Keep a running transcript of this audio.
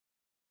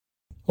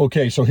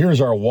Okay, so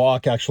here's our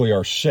walk, actually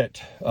our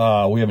sit.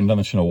 We haven't done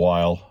this in a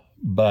while,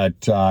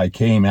 but I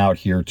came out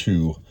here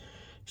to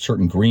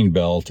certain green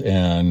belt,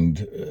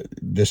 and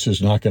this is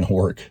not going to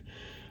work.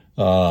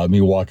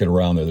 Me walking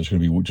around there, there's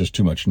going to be just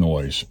too much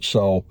noise.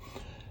 So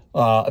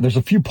there's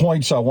a few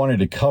points I wanted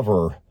to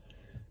cover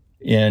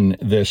in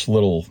this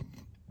little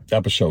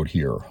episode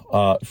here.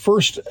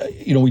 First,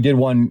 we did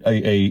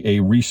a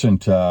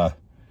recent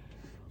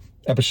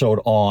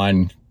episode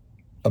on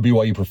a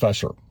BYU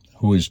professor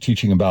who is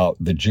teaching about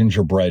the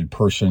gingerbread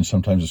person.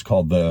 Sometimes it's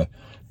called the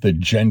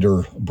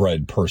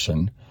genderbread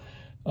person,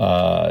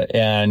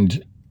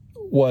 and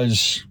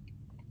was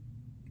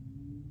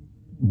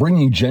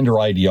bringing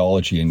gender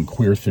ideology and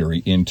queer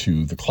theory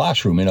into the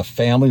classroom in a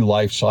family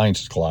life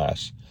sciences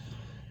class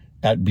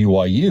at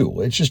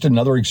BYU. It's just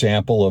another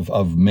example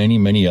of many,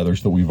 many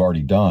others that we've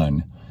already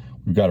done.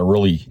 We've got a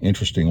really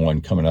interesting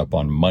one coming up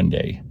on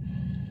Monday.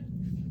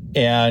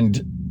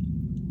 And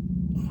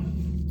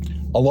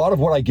a lot of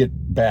what I get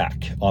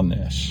back on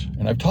this,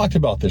 and I've talked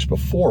about this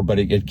before, but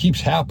it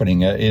keeps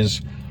happening,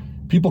 is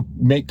people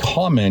make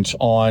comments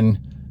on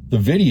the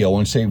video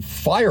and say,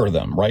 fire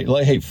them, right?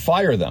 Like, hey,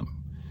 fire them.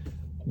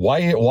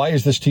 Why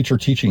is this teacher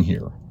teaching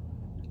here?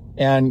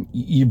 And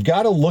you've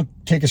got to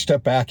take a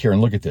step back here and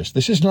look at this.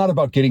 This is not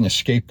about getting a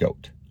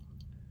scapegoat.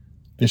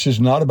 This is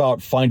not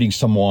about finding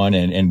someone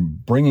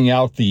and bringing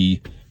out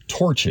the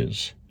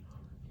torches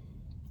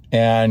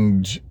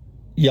and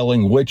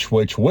yelling which,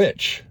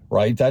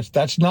 right?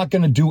 That's not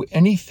going to do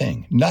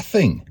anything.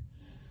 Nothing.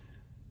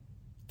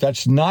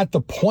 That's not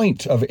the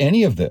point of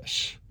any of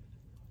this.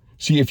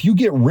 See, if you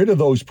get rid of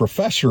those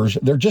professors,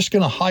 they're just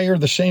going to hire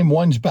the same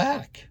ones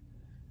back.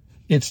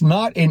 It's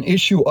not an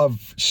issue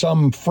of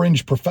some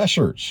fringe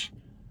professors.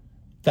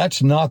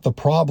 That's not the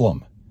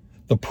problem.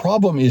 The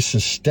problem is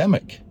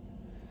systemic.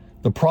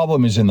 The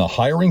problem is in the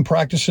hiring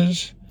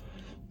practices.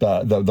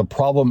 The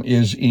problem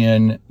is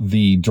in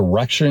the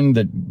direction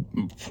that,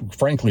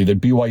 frankly,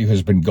 that BYU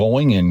has been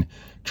going in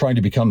trying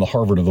to become the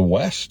Harvard of the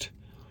West.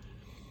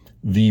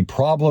 The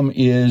problem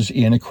is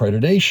in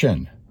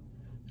accreditation.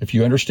 If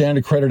you understand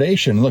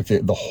accreditation, look,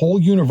 the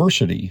whole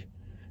university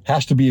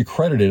has to be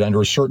accredited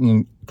under a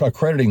certain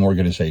accrediting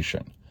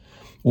organization.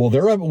 Well,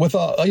 they're with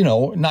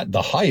not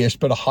the highest,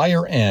 but a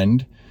higher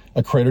end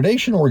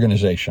accreditation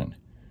organization.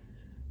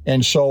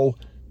 And so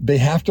they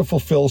have to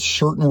fulfill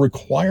certain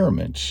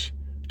requirements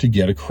to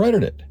get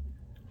accredited.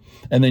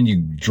 And then you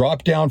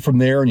drop down from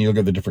there and you look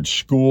at the different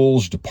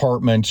schools,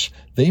 departments,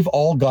 they've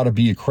all got to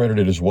be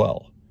accredited as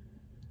well.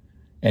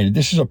 And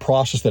this is a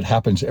process that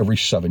happens every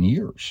 7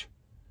 years.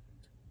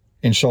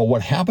 And so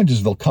what happens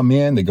is they'll come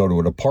in, they go to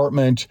a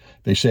department,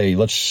 they say,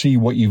 let's see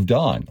what you've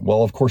done.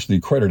 Well, of course, the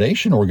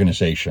accreditation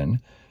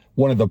organization,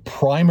 one of the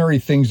primary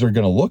things they're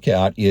going to look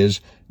at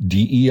is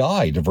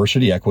DEI,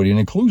 diversity, equity, and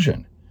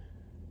inclusion.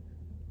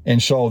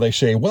 And so they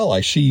say, well,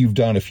 I see you've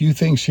done a few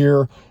things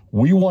here.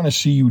 We want to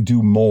see you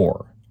do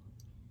more.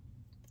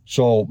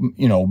 So,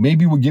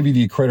 maybe we'll give you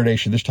the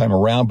accreditation this time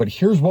around, but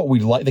here's what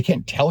we'd like. They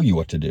can't tell you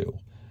what to do,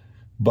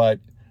 but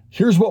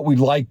here's what we'd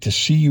like to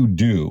see you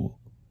do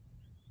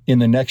in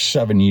the next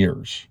 7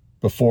 years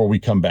before we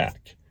come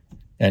back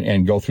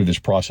and go through this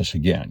process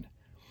again.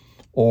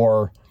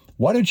 Or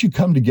why don't you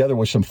come together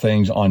with some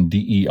things on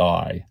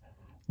DEI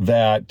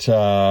that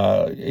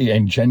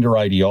and gender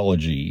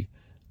ideology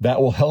that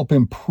will help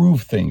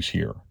improve things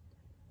here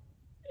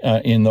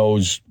in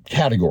those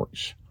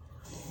categories.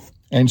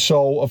 And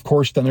so, of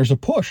course, then there's a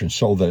push. And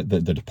so the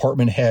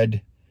department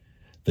head,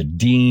 the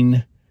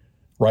dean,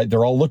 right,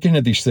 they're all looking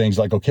at these things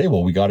like, okay,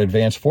 well, we got to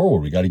advance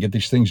forward. We got to get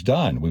these things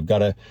done. We've got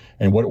to,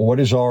 and what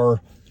is the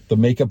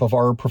makeup of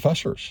our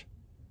professors,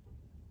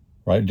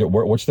 right?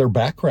 What's their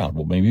background?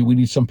 Well, maybe we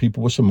need some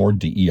people with some more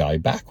DEI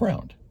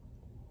background,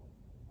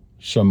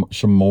 some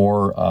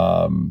more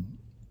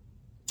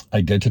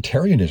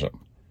identitarianism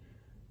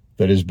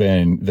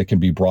that can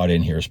be brought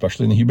in here,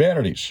 especially in the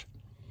humanities.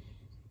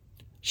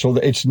 So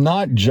it's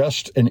not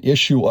just an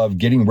issue of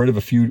getting rid of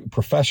a few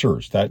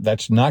professors.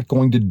 That's not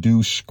going to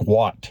do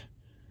squat.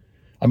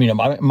 I mean,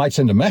 it might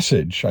send a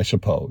message, I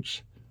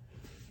suppose.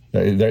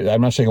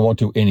 I'm not saying it won't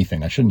do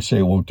anything. I shouldn't say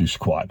it won't do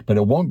squat, but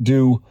it won't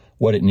do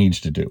what it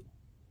needs to do.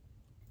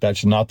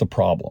 That's not the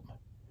problem.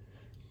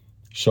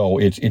 So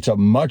it's a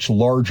much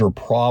larger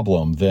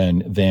problem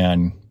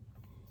than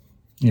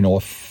a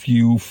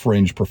few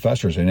fringe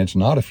professors. And it's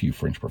not a few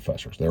fringe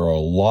professors. There are a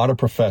lot of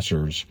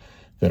professors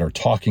that are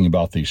talking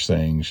about these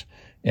things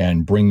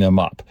and bring them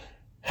up.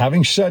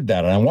 Having said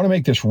that, and I want to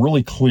make this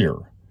really clear,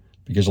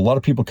 because a lot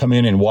of people come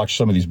in and watch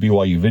some of these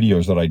BYU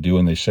videos that I do,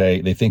 and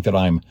they think that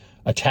I'm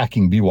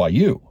attacking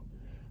BYU.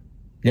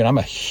 Again, I'm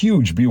a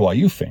huge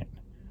BYU fan.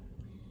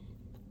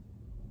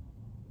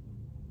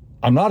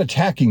 I'm not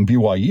attacking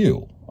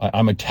BYU.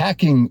 I'm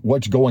attacking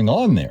what's going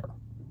on there.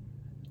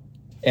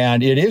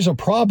 And it is a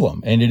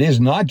problem, and it is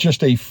not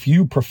just a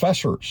few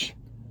professors.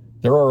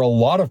 There are a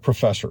lot of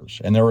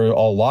professors, and there are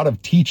a lot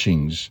of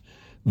teachings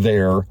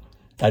there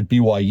at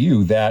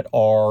BYU that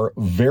are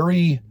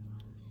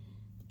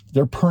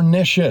they're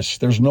pernicious.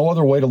 There's no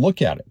other way to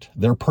look at it.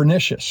 They're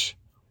pernicious.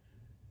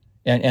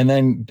 And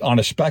then on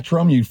a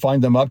spectrum, you'd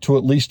find them up to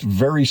at least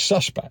very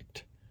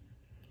suspect.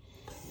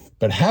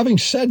 But having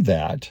said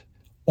that,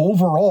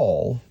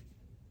 overall,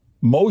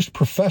 most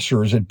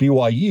professors at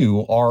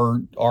BYU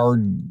are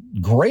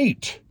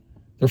great.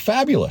 They're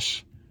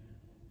fabulous.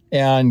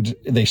 And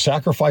they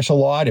sacrifice a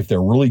lot if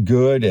they're really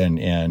good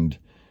and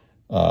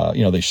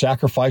they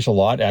sacrifice a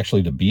lot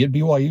actually to be at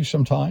BYU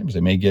sometimes.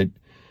 They may get,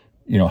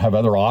 have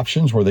other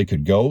options where they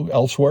could go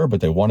elsewhere, but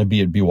they want to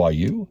be at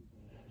BYU.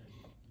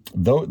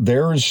 Though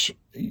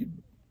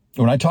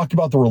when I talk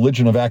about the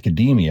religion of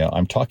academia,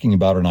 I'm talking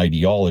about an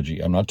ideology.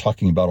 I'm not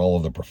talking about all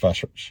of the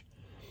professors.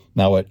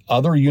 Now, at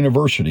other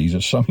universities,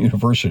 at some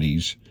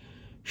universities,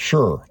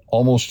 sure,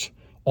 almost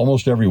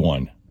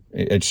everyone,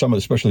 at some,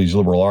 especially these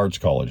liberal arts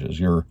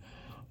colleges,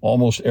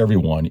 almost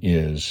everyone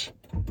is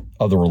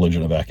of the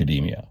religion of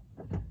academia.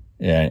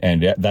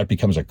 And that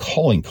becomes a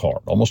calling card,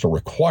 almost a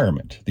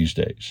requirement these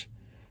days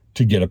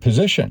to get a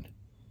position.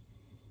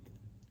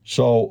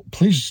 So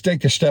please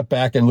take a step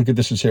back and look at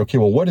this and say, okay,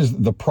 well,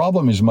 the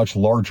problem is much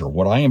larger.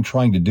 What I am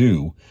trying to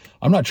do,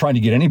 I'm not trying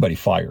to get anybody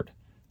fired.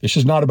 This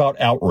is not about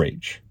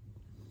outrage.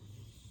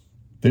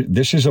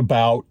 This is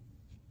about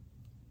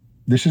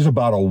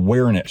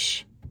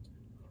awareness.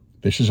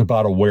 This is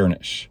about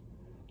awareness.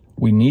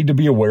 We need to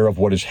be aware of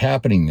what is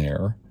happening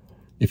there.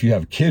 If you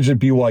have kids at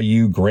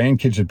BYU,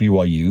 grandkids at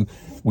BYU,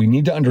 we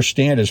need to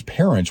understand as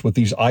parents what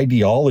these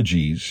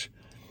ideologies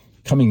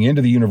coming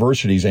into the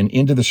universities and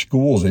into the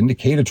schools, into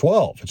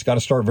K-12. It's got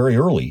to start very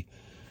early.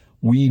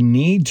 We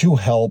need to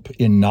help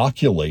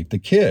inoculate the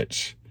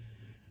kids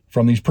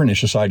from these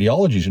pernicious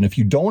ideologies. And if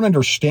you don't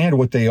understand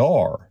what they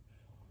are,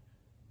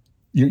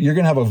 you're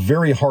going to have a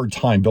very hard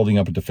time building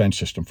up a defense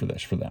system for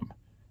them.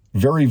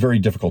 Very, very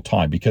difficult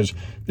time because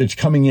it's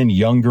coming in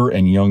younger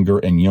and younger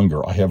and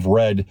younger. I have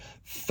read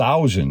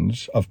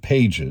thousands of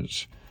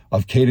pages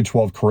of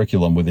K-12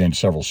 curriculum within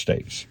several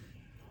states.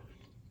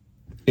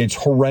 It's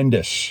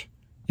horrendous.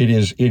 It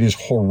is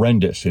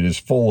horrendous. It is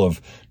full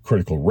of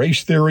critical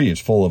race theory.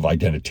 It's full of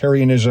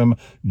identitarianism,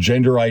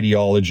 gender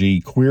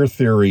ideology, queer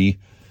theory.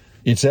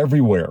 It's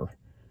everywhere.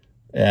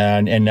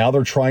 And now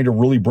they're trying to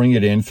really bring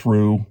it in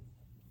through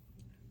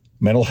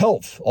mental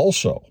health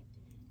also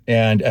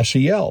and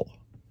SEL.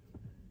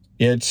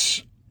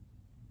 It's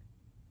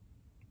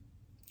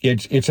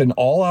an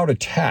all-out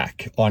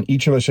attack on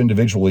each of us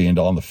individually and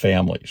on the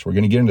families. We're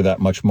going to get into that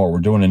much more. We're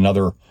doing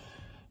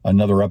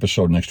another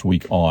episode next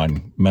week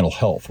on mental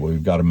health.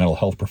 We've got a mental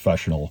health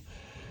professional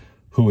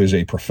who is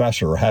a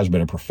professor, or has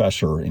been a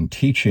professor in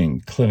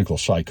teaching clinical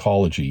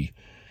psychology,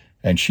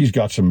 and she's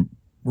got some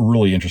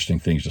really interesting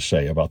things to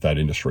say about that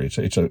industry.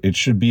 It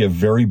should be a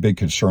very big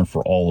concern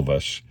for all of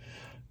us,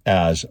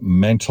 as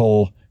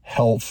mental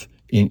health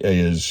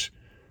is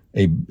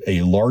a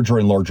larger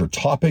and larger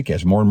topic,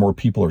 as more and more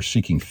people are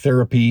seeking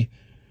therapy.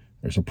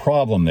 There's a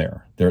problem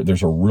there.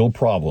 There's a real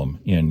problem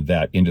in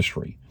that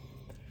industry.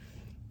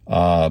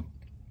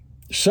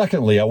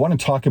 Secondly, I want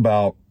to talk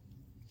about,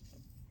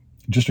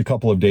 just a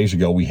couple of days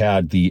ago, we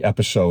had the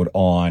episode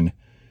on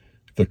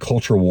the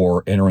culture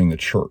war entering the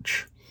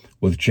church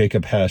with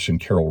Jacob Hess and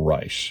Carol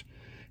Rice.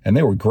 And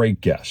they were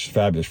great guests,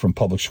 fabulous, from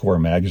Public Square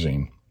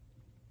magazine.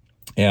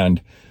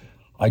 And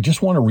I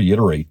just want to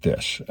reiterate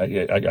this.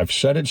 I've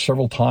said it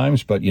several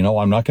times, but,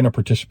 I'm not going to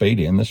participate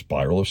in the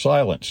spiral of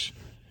silence.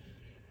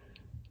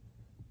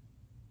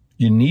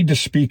 You need to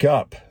speak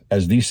up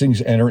as these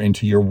things enter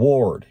into your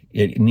ward.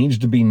 It needs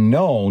to be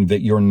known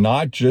that you're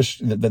not just,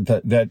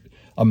 that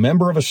a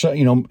member of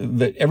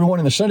that everyone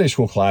in the Sunday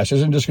school class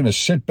isn't just going to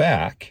sit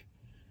back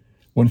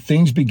when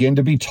things begin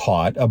to be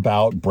taught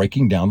about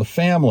breaking down the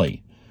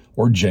family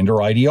or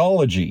gender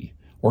ideology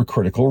or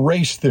critical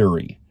race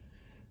theory.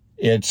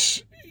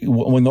 It's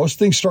when those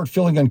things start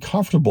feeling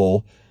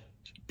uncomfortable,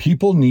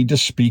 people need to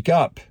speak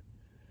up.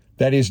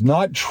 That is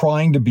not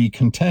trying to be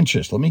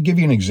contentious. Let me give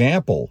you an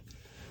example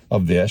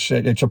of this.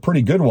 It's a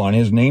pretty good one.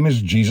 His name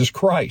is Jesus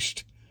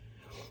Christ.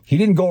 He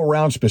didn't go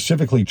around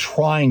specifically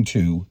trying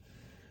to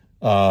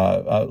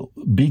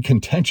be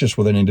contentious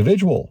with an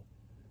individual,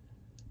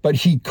 but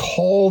he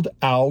called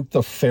out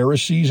the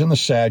Pharisees and the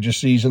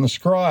Sadducees and the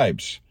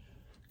scribes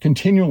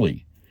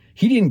continually.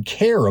 He didn't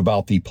care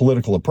about the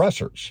political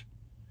oppressors.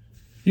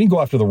 He didn't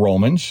go after the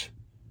Romans.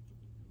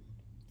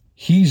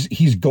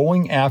 He's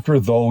going after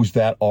those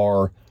that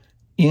are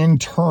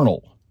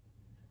internal,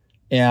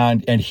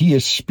 and he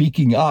is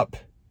speaking up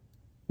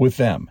with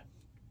them.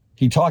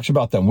 He talks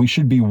about them. We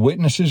should be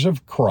witnesses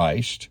of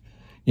Christ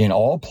in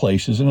all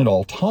places and at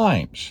all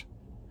times.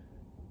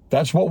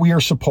 That's what we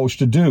are supposed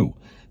to do.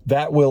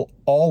 That will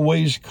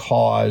always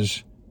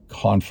cause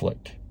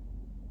conflict.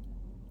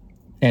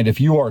 And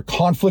if you are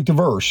conflict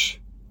averse,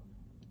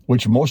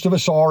 which most of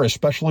us are,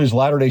 especially as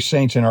Latter-day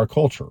Saints in our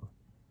culture,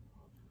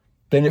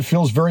 then it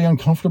feels very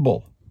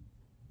uncomfortable.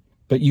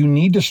 But you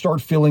need to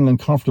start feeling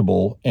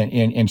uncomfortable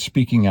and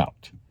speaking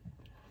out.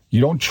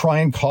 You don't try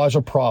and cause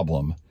a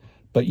problem,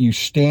 but you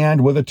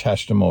stand with a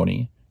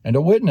testimony and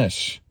a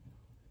witness.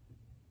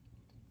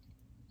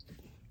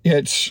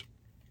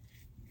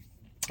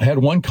 I had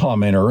one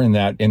commenter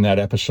in that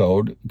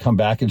episode come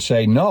back and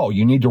say, no,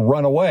 you need to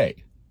run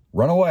away.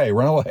 Run away,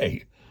 run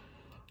away.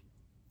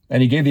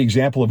 And he gave the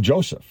example of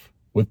Joseph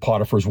with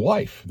Potiphar's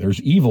wife.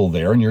 There's evil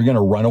there and you're going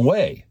to run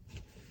away.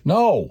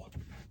 No,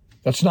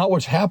 that's not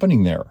what's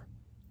happening there.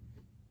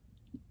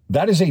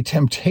 That is a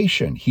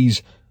temptation.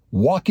 He's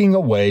walking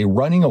away,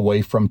 running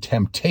away from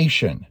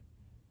temptation.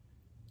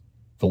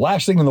 The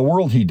last thing in the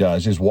world he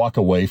does is walk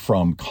away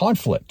from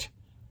conflict.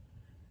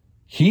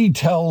 He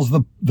tells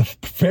the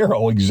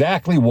Pharaoh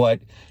exactly what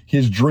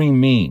his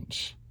dream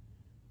means.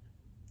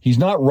 He's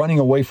not running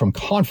away from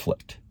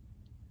conflict.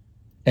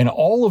 And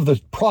all of the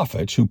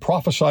prophets who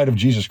prophesied of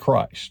Jesus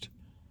Christ,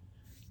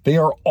 they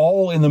are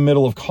all in the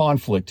middle of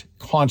conflict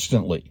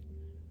constantly.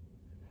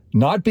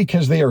 Not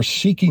because they are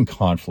seeking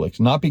conflict,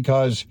 not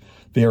because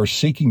they are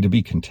seeking to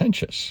be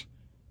contentious.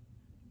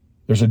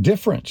 There's a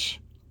difference.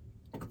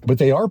 But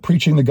they are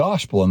preaching the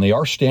gospel and they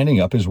are standing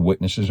up as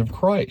witnesses of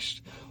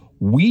Christ.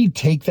 We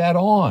take that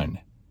on.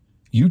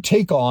 You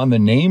take on the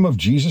name of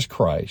Jesus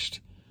Christ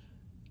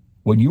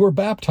when you are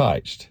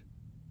baptized.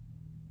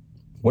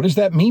 What does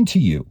that mean to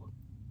you?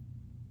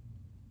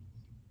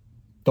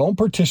 Don't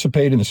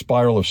participate in the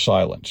spiral of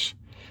silence.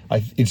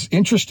 It's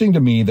interesting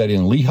to me that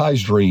in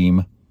Lehi's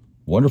dream,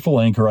 wonderful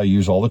anchor I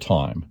use all the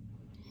time,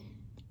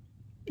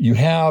 you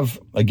have,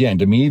 again,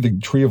 to me, the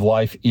tree of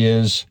life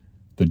is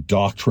the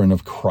doctrine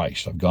of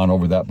Christ. I've gone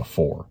over that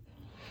before.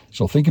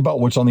 So think about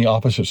what's on the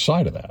opposite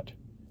side of that.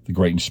 The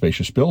great and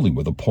spacious building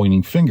with the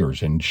pointing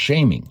fingers and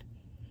shaming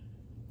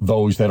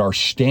those that are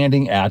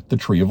standing at the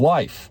tree of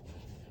life.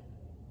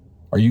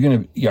 Are you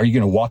going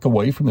to walk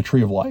away from the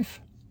tree of life?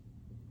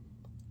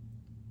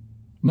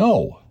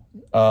 No.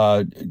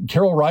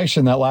 Carol Rice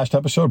in that last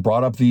episode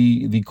brought up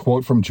the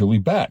quote from Julie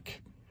Beck,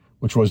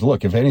 which was,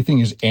 look, if anything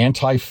is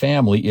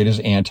anti-family, it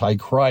is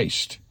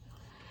anti-Christ.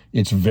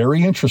 It's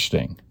very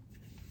interesting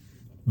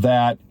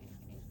that,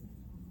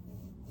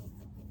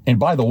 and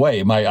by the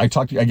way, I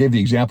gave the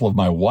example of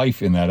my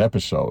wife in that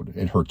episode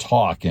in her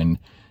talk and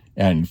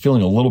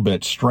feeling a little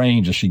bit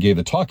strange as she gave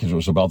the talk because it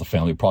was about the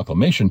family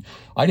proclamation.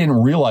 I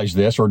didn't realize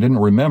this or didn't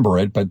remember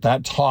it, but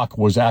that talk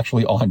was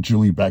actually on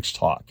Julie Beck's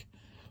talk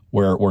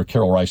where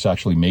Carol Rice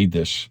actually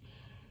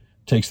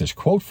takes this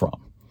quote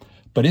from.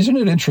 But isn't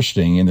it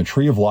interesting in the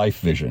tree of life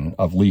vision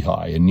of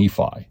Lehi and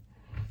Nephi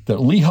that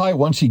Lehi,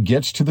 once he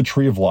gets to the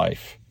tree of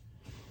life,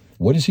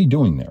 what is he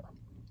doing there?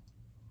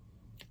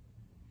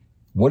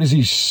 What is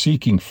he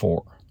seeking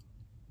for?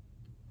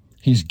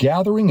 He's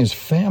gathering his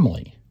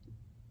family.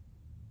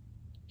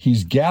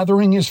 He's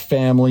gathering his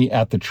family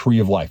at the tree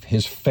of life,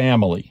 his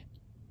family.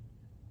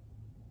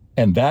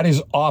 And that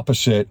is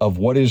opposite of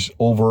what is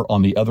over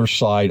on the other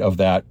side of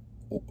that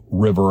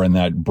river and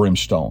that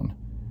brimstone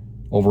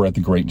over at the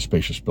great and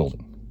spacious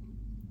building.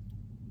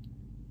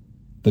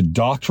 The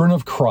doctrine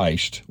of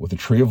Christ with the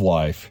tree of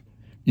life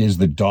is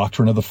the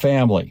doctrine of the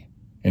family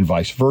and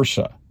vice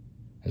versa.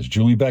 As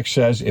Julie Beck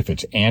says, if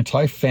it's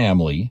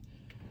anti-family,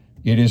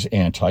 it is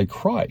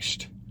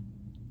anti-Christ.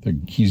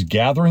 He's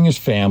gathering his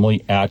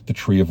family at the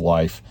tree of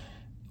life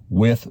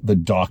with the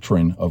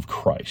doctrine of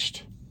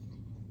Christ.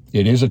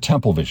 It is a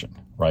temple vision,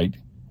 right?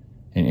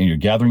 And you're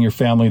gathering your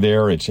family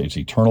there. It's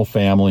eternal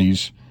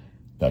families.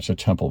 That's a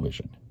temple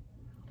vision.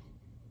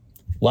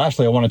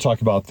 Lastly, I want to talk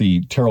about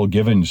the Terrell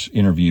Givens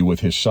interview with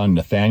his son,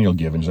 Nathaniel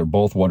Givens. They're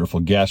both wonderful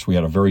guests. We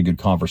had a very good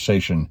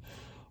conversation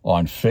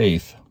on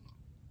faith.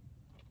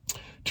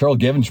 Terrell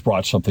Givens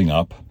brought something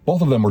up.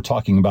 Both of them were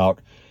talking about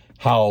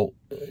how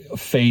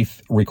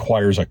faith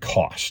requires a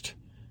cost.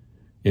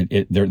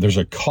 There's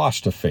a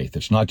cost to faith.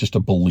 It's not just a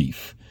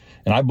belief.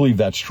 And I believe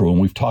that's true. And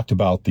we've talked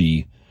about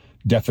the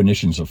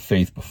definitions of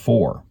faith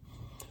before.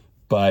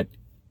 But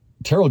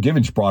Terrell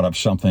Givens brought up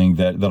something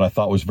that I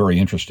thought was very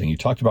interesting. He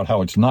talked about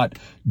how it's not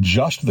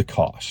just the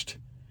cost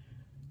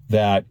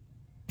that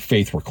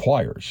faith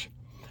requires,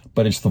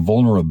 but it's the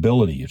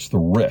vulnerability, it's the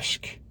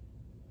risk.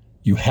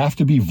 You have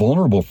to be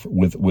vulnerable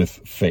with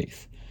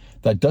faith.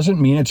 That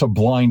doesn't mean it's a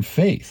blind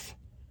faith.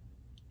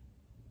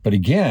 But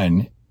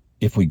again,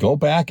 if we go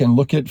back and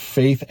look at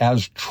faith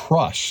as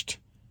trust,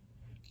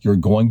 you're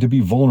going to be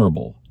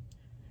vulnerable.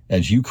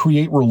 As you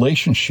create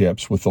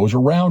relationships with those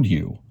around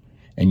you,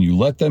 and you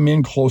let them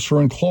in closer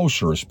and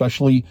closer,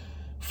 especially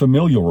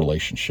familial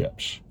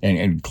relationships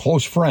and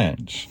close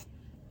friends,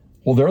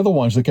 well, they're the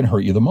ones that can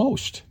hurt you the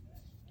most,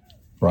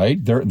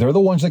 right? They're the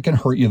ones that can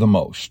hurt you the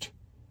most.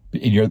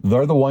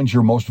 They're the ones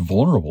you're most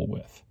vulnerable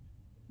with.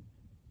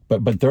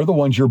 But they're the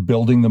ones you're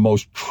building the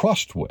most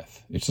trust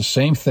with. It's the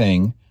same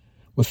thing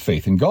with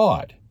faith in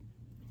God.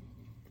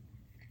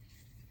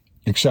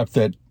 Except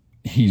that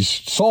he's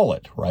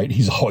solid, right?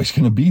 He's always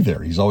going to be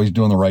there. He's always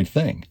doing the right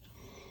thing.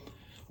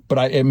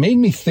 But it made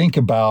me think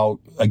about,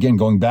 again,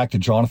 going back to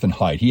Jonathan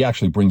Haidt. He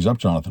actually brings up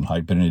Jonathan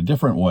Haidt, but in a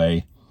different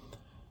way.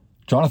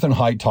 Jonathan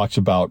Haidt talks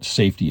about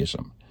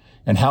safetyism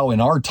and how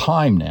in our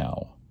time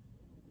now,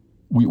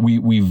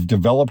 we've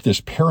developed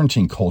this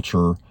parenting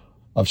culture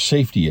of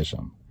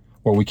safetyism,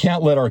 where we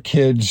can't let our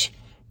kids,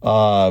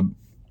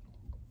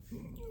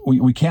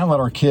 we can't let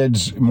our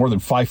kids more than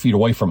 5 feet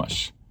away from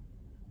us.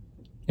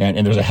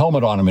 and there's a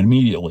helmet on them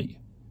immediately.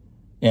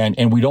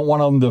 And we don't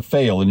want them to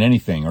fail in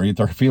anything or get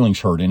their feelings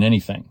hurt in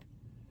anything.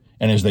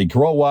 And as they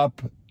grow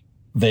up,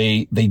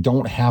 they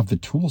don't have the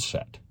tool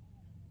set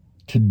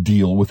to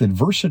deal with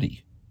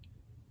adversity.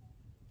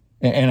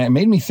 And it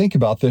made me think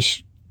about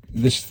this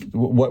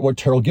what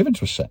Terrell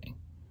Givens was saying.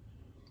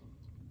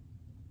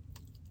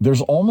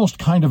 There's almost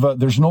kind of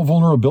there's no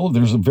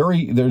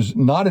vulnerability. There's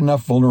not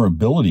enough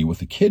vulnerability with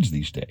the kids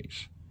these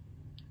days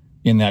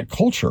in that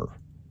culture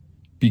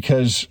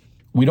because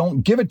we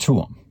don't give it to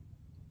them.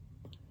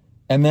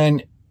 And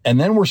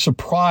then we're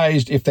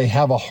surprised if they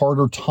have a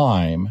harder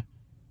time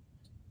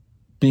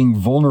being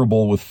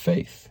vulnerable with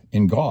faith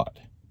in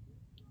God.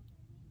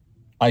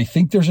 I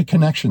think there's a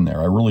connection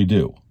there. I really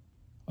do.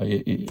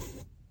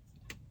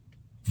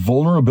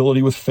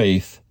 Vulnerability with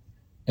faith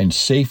and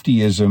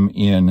safetyism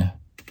in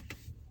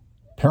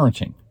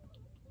parenting.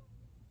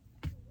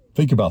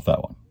 Think about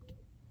that one.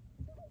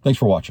 Thanks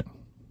for watching.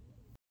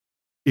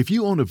 If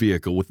you own a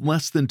vehicle with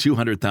less than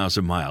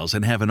 200,000 miles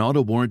and have an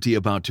auto warranty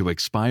about to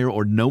expire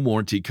or no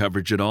warranty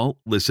coverage at all,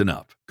 listen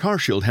up.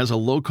 CarShield has a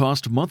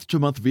low-cost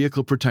month-to-month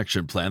vehicle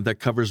protection plan that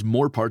covers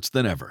more parts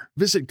than ever.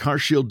 Visit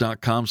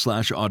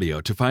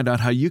carshield.com/audio to find out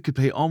how you could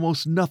pay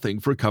almost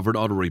nothing for covered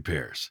auto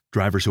repairs.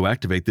 Drivers who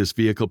activate this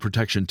vehicle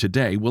protection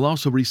today will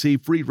also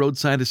receive free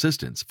roadside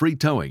assistance, free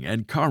towing,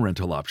 and car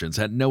rental options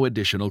at no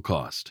additional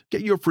cost.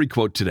 Get your free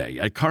quote today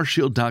at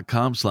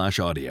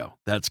carshield.com/audio.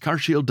 That's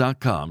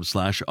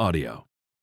carshield.com/audio.